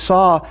things, he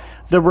saw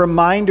the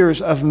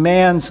reminders of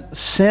man's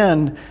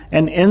sin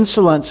and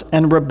insolence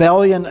and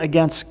rebellion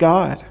against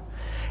God.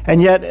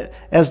 And yet,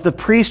 as the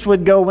priest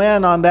would go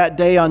in on that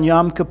day on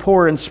Yom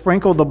Kippur and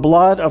sprinkle the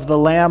blood of the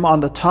lamb on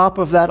the top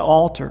of that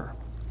altar,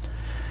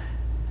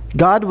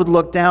 God would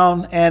look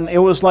down and it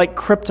was like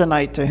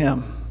kryptonite to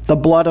him, the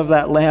blood of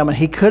that lamb, and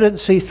he couldn't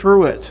see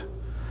through it.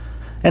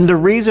 And the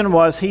reason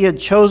was he had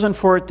chosen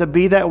for it to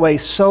be that way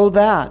so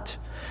that,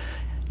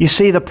 you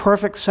see, the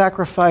perfect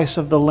sacrifice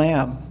of the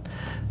lamb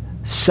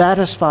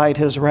satisfied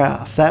his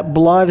wrath. That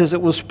blood, as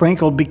it was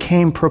sprinkled,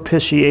 became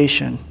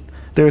propitiation.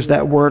 There's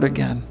that word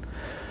again.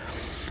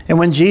 And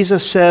when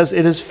Jesus says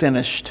it is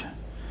finished,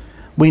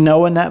 we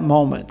know in that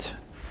moment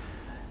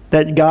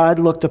that God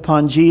looked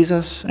upon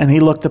Jesus and he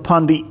looked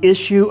upon the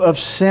issue of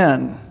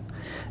sin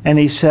and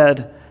he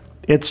said,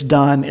 it's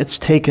done, it's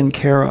taken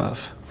care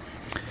of.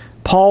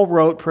 Paul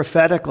wrote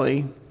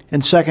prophetically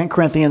in 2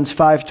 Corinthians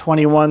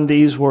 5:21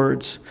 these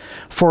words,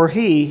 "For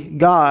he,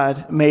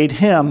 God, made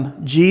him,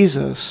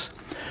 Jesus,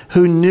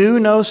 who knew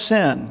no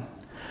sin,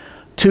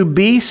 to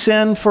be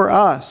sin for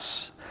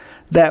us,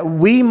 that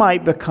we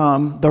might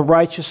become the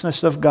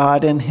righteousness of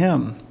God in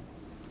him."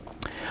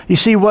 You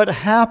see, what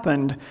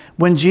happened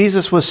when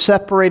Jesus was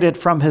separated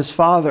from his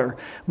Father,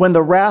 when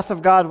the wrath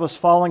of God was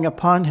falling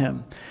upon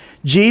him,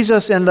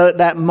 Jesus in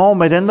that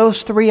moment, in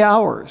those 3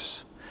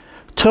 hours,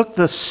 took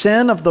the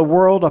sin of the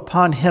world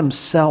upon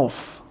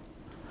himself.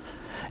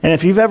 And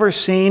if you've ever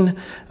seen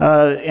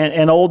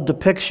an old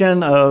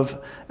depiction of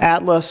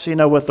Atlas,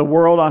 with the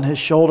world on his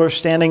shoulders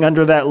standing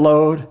under that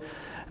load,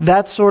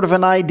 that's sort of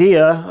an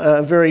idea,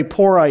 a very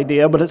poor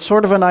idea, but it's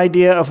sort of an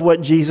idea of what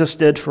Jesus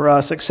did for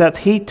us, except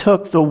he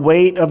took the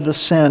weight of the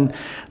sin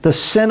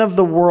of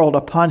the world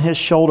upon his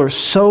shoulders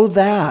so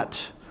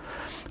that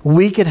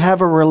we could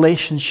have a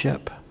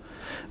relationship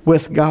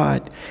with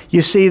God.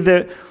 You see,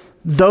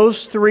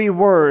 those 3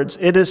 words,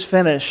 "it is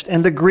finished,"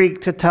 in the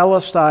Greek,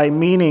 tetelestai,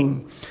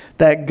 meaning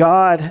that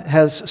God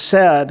has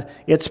said,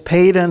 it's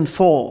paid in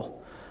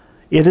full.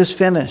 It is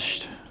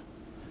finished.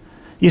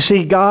 You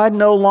see, God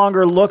no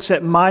longer looks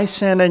at my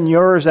sin and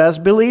yours as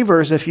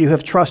believers, if you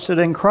have trusted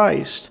in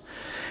Christ,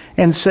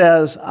 and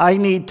says, I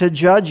need to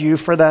judge you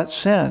for that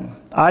sin.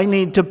 I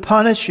need to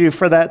punish you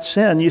for that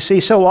sin. You see,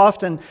 so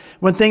often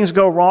when things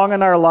go wrong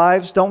in our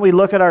lives, don't we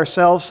look at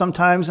ourselves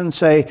sometimes and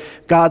say,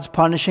 God's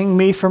punishing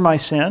me for my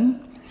sin?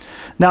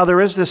 Now,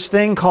 there is this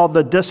thing called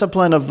the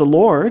discipline of the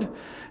Lord.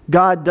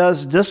 God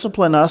does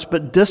discipline us,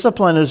 but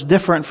discipline is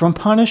different from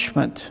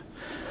punishment.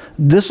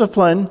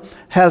 Discipline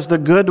has the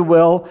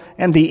goodwill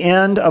and the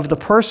end of the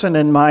person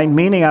in mind,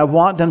 meaning I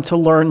want them to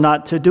learn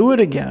not to do it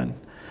again.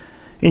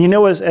 And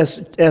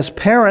as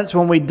parents,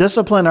 when we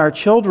discipline our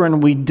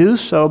children, we do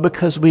so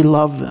because we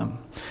love them.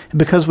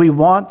 because we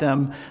want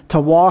them to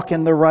walk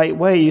in the right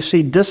way. You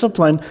see,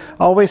 discipline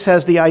always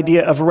has the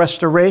idea of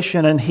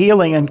restoration and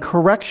healing and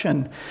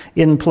correction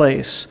in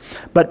place.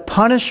 But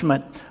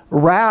punishment,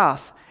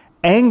 wrath,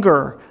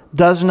 anger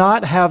does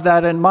not have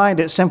that in mind.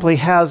 It simply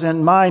has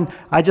in mind,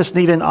 I just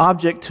need an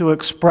object to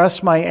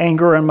express my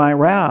anger and my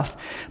wrath.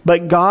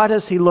 But God,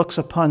 as He looks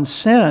upon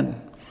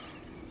sin,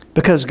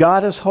 because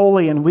God is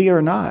holy and we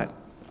are not,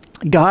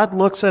 God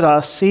looks at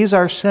us, sees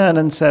our sin,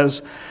 and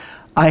says,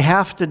 I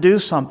have to do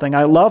something.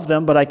 I love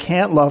them, but I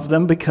can't love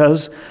them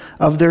because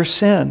of their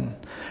sin.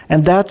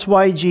 And that's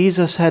why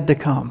Jesus had to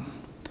come.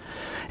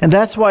 And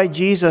that's why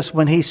Jesus,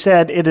 when He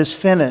said, it is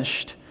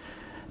finished,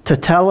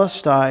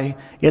 tetelestai,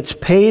 it's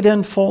paid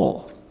in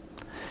full,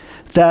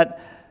 that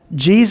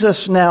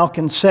Jesus now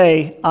can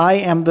say, I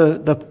am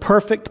the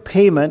perfect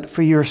payment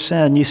for your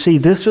sin. You see,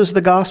 this is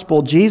the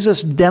gospel.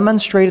 Jesus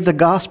demonstrated the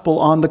gospel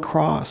on the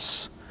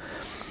cross.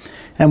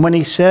 And when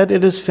He said,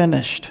 it is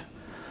finished,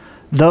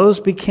 those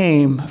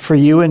became, for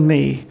you and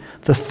me,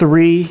 the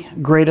three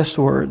greatest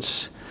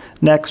words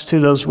next to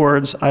those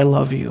words, I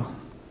love you.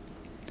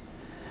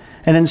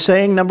 And in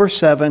saying number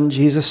 7,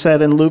 Jesus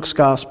said in Luke's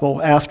gospel,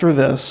 after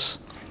this,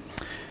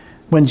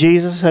 when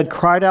Jesus had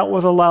cried out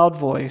with a loud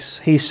voice,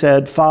 He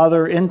said,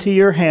 Father, into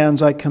your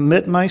hands I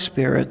commit my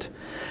spirit.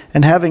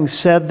 And having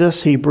said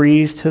this, He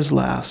breathed His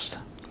last.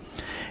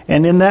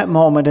 And in that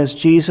moment, as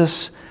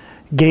Jesus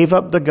gave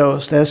up the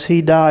ghost, as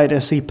He died,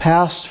 as He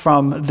passed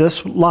from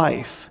this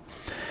life,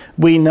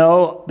 we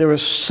know there were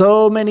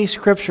so many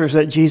scriptures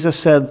that Jesus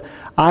said,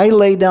 I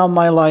lay down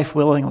my life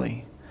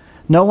willingly.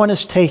 No one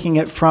is taking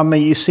it from me.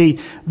 You see,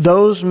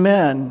 those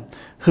men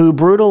who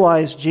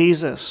brutalized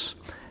Jesus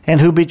and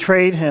who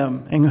betrayed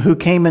Him and who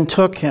came and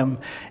took Him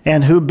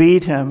and who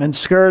beat Him and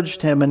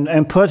scourged Him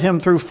and put Him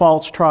through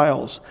false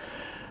trials,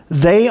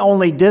 they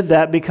only did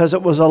that because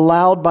it was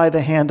allowed by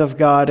the hand of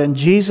God. And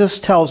Jesus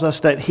tells us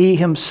that He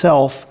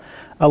Himself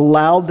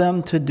allowed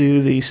them to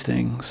do these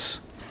things.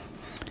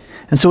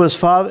 And so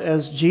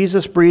as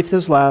Jesus breathed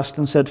His last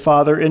and said,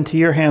 Father, into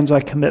your hands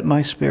I commit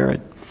my spirit,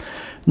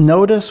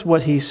 notice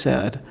what He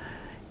said,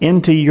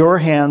 into your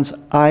hands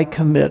I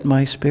commit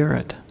my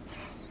spirit.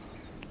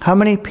 How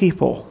many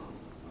people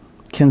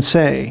can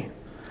say,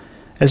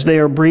 as they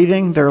are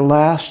breathing their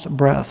last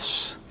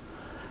breaths,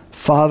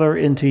 Father,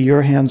 into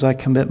your hands I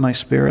commit my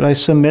spirit. I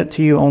submit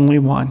to you only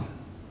one,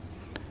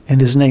 and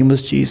His name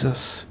was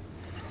Jesus.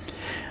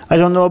 I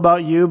don't know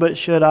about you, but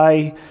should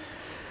I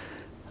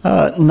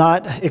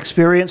not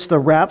experience the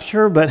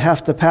rapture, but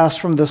have to pass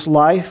from this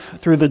life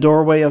through the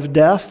doorway of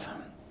death,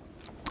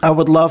 I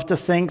would love to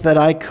think that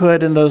I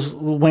could, in those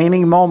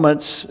waning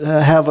moments,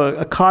 have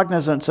a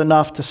cognizance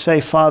enough to say,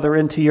 Father,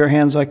 into your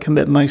hands I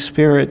commit my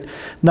spirit,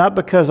 not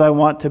because I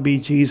want to be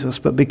Jesus,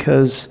 but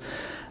because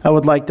I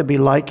would like to be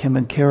like Him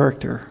in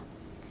character.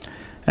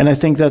 And I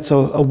think that's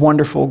a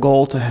wonderful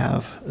goal to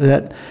have,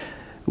 that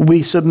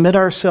we submit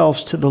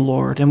ourselves to the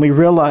Lord, and we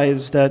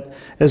realize that,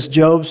 as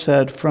Job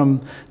said,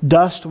 from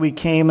dust we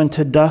came and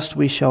to dust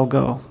we shall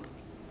go.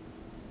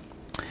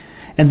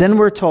 And then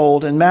we're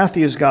told in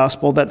Matthew's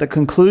gospel that the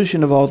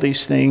conclusion of all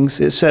these things,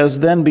 it says,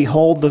 Then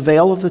behold, the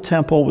veil of the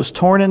temple was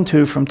torn in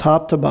two from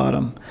top to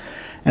bottom,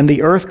 and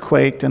the earth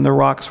quaked and the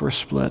rocks were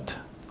split.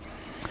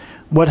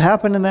 What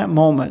happened in that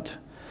moment?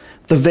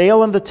 The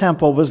veil in the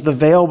temple was the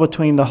veil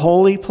between the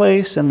holy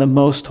place and the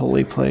most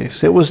holy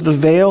place. It was the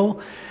veil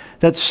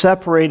that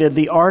separated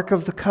the Ark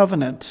of the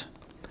Covenant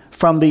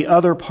from the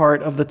other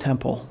part of the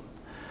temple,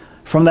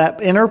 from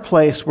that inner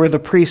place where the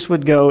priest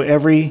would go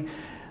every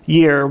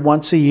year,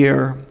 once a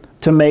year,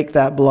 to make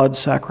that blood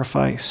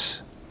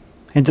sacrifice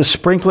and to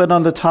sprinkle it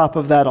on the top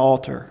of that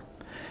altar.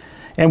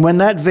 And when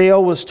that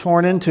veil was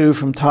torn in two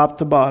from top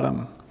to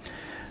bottom,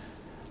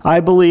 I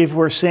believe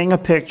we're seeing a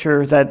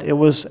picture that it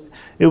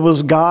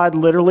was God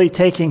literally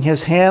taking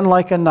His hand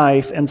like a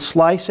knife and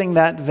slicing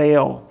that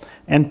veil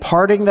and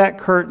parting that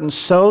curtain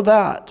so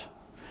that,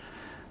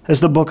 as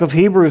the book of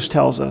Hebrews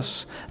tells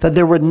us, that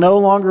there would no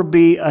longer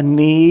be a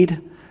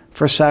need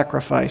for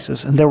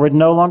sacrifices, and there would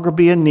no longer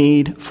be a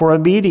need for a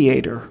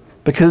mediator,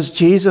 because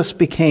Jesus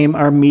became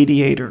our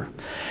mediator.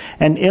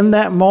 And in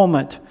that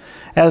moment,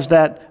 as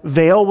that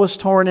veil was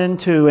torn in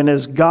two, and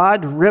as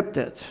God ripped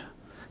it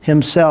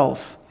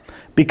Himself,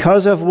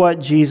 because of what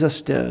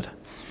Jesus did,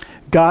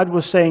 God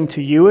was saying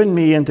to you and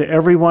me and to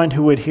everyone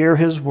who would hear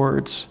His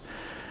words,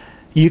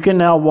 you can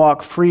now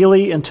walk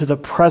freely into the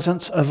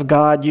presence of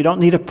God. You don't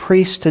need a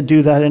priest to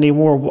do that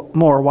anymore.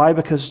 Why?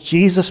 Because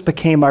Jesus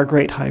became our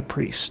great high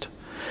priest.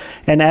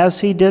 And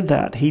as He did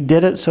that, He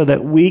did it so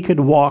that we could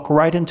walk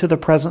right into the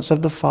presence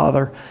of the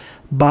Father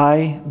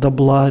by the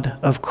blood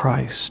of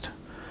Christ.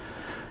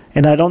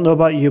 And I don't know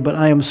about you, but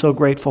I am so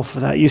grateful for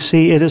that. You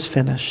see, it is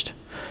finished.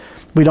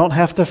 We don't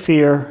have to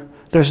fear.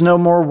 There's no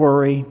more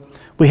worry.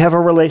 We have a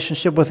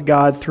relationship with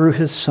God through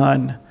His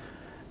Son,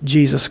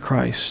 Jesus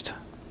Christ.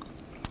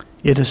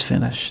 It is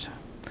finished.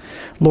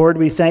 Lord,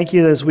 we thank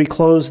you that as we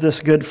close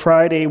this Good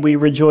Friday, we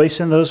rejoice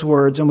in those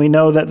words, and we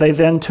know that they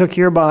then took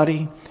your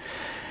body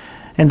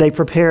and they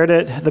prepared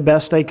it the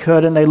best they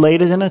could, and they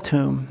laid it in a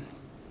tomb.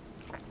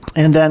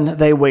 And then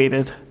they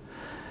waited.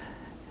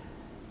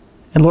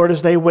 And Lord,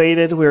 as they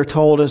waited, we are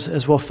told,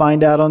 as we'll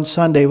find out on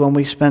Sunday when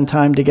we spend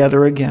time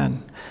together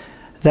again,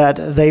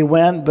 that they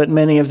went, but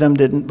many of them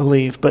didn't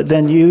believe. But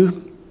then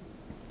you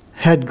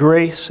had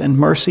grace and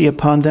mercy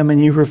upon them,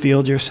 and you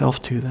revealed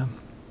yourself to them.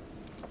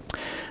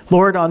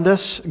 Lord, on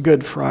this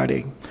Good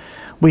Friday,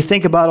 we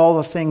think about all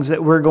the things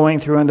that we're going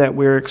through and that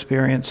we're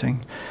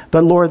experiencing.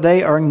 But Lord,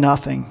 they are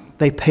nothing.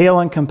 They pale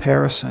in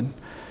comparison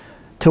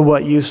to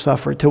what you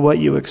suffered, to what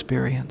you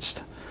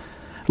experienced.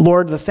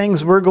 Lord, the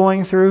things we're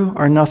going through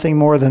are nothing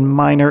more than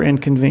minor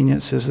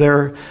inconveniences.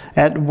 They're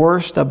at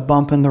worst a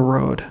bump in the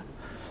road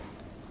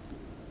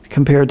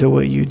compared to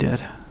what you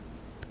did,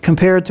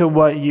 compared to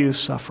what you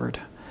suffered.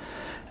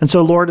 And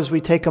so, Lord, as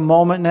we take a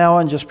moment now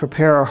and just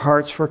prepare our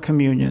hearts for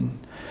communion,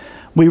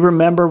 we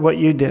remember what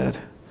you did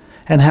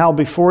and how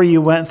before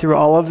you went through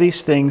all of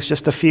these things,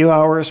 just a few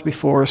hours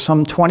before,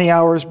 some 20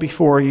 hours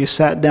before, you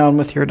sat down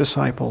with your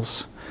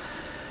disciples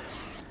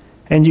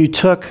and you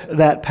took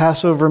that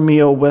Passover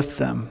meal with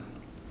them.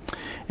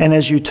 And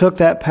as you took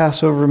that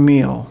Passover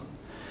meal,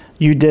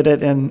 you did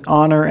it in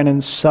honor and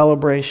in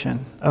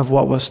celebration of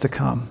what was to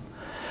come.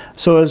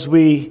 So as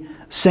we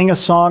sing a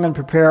song and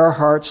prepare our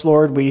hearts,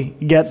 Lord, we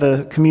get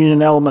the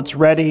communion elements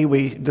ready.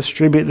 We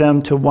distribute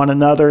them to one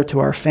another, to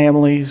our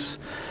families.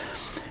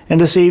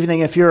 And this evening,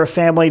 if you're a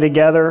family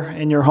together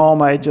in your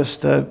home, I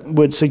just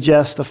would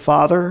suggest the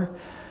father,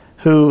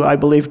 who I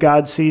believe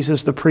God sees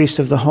as the priest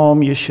of the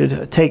home, you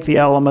should take the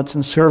elements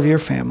and serve your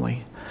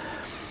family.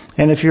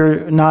 And if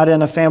you're not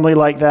in a family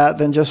like that,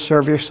 then just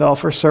serve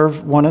yourself or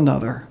serve one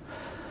another.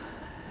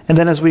 And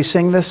then as we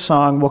sing this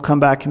song, we'll come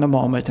back in a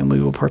moment and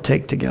we will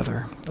partake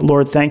together.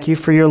 Lord, thank you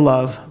for your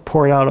love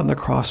poured out on the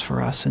cross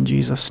for us. In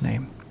Jesus'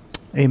 name,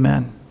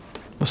 amen.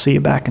 We'll see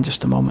you back in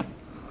just a moment.